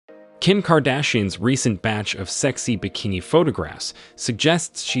Kim Kardashian's recent batch of sexy bikini photographs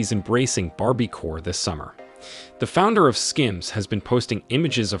suggests she's embracing Barbiecore this summer. The founder of Skims has been posting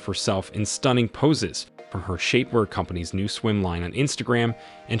images of herself in stunning poses from her shapewear company's new swim line on Instagram,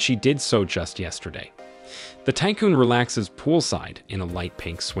 and she did so just yesterday. The tycoon relaxes poolside in a light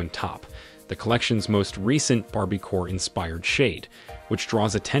pink swim top, the collection's most recent Barbiecore-inspired shade, which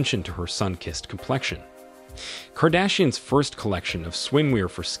draws attention to her sun-kissed complexion. Kardashian's first collection of swimwear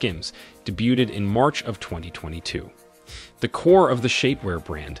for Skims debuted in March of 2022. The core of the shapewear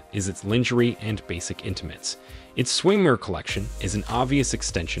brand is its lingerie and basic intimates. Its swimwear collection is an obvious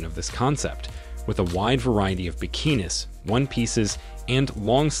extension of this concept, with a wide variety of bikinis, one-pieces, and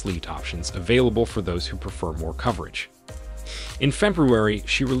long-sleeved options available for those who prefer more coverage. In February,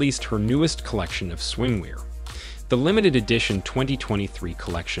 she released her newest collection of swimwear. The limited edition 2023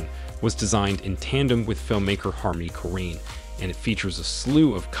 collection was designed in tandem with filmmaker Harmony Korine, and it features a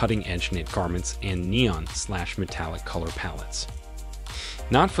slew of cutting-edge knit garments and neon/metallic color palettes.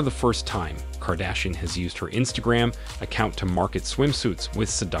 Not for the first time, Kardashian has used her Instagram account to market swimsuits with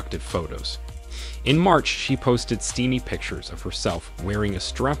seductive photos. In March, she posted steamy pictures of herself wearing a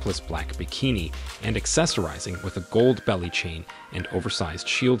strapless black bikini and accessorizing with a gold belly chain and oversized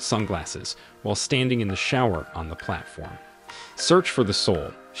shield sunglasses while standing in the shower on the platform. "Search for the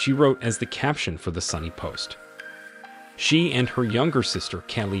soul," she wrote as the caption for the sunny post. She and her younger sister,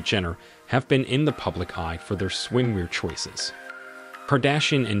 Kylie Jenner, have been in the public eye for their swimwear choices.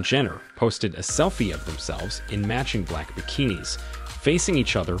 Kardashian and Jenner posted a selfie of themselves in matching black bikinis, facing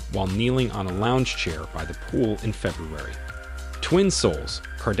each other while kneeling on a lounge chair by the pool in February. "Twin souls,"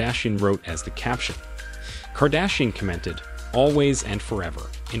 Kardashian wrote as the caption. Kardashian commented, "Always and forever,"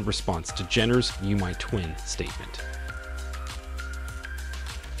 in response to Jenner's "You My Twin" statement.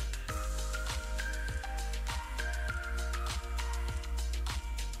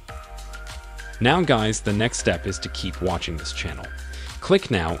 Now guys, the next step is to keep watching this channel.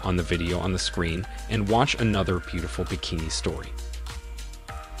 Click now on the video on the screen and watch another beautiful bikini story.